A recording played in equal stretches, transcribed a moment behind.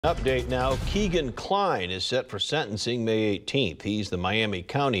Update now. Keegan Kline is set for sentencing May 18th. He's the Miami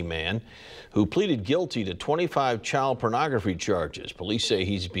County man who pleaded guilty to 25 child pornography charges. Police say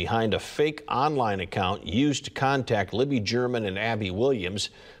he's behind a fake online account used to contact Libby German and Abby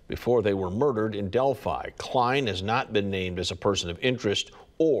Williams before they were murdered in Delphi. Kline has not been named as a person of interest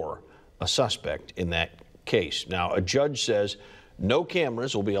or a suspect in that case. Now, a judge says no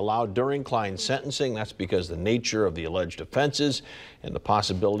cameras will be allowed during Kline's sentencing. That's because the nature of the alleged offenses and the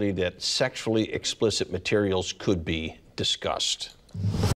possibility that sexually explicit materials could be discussed.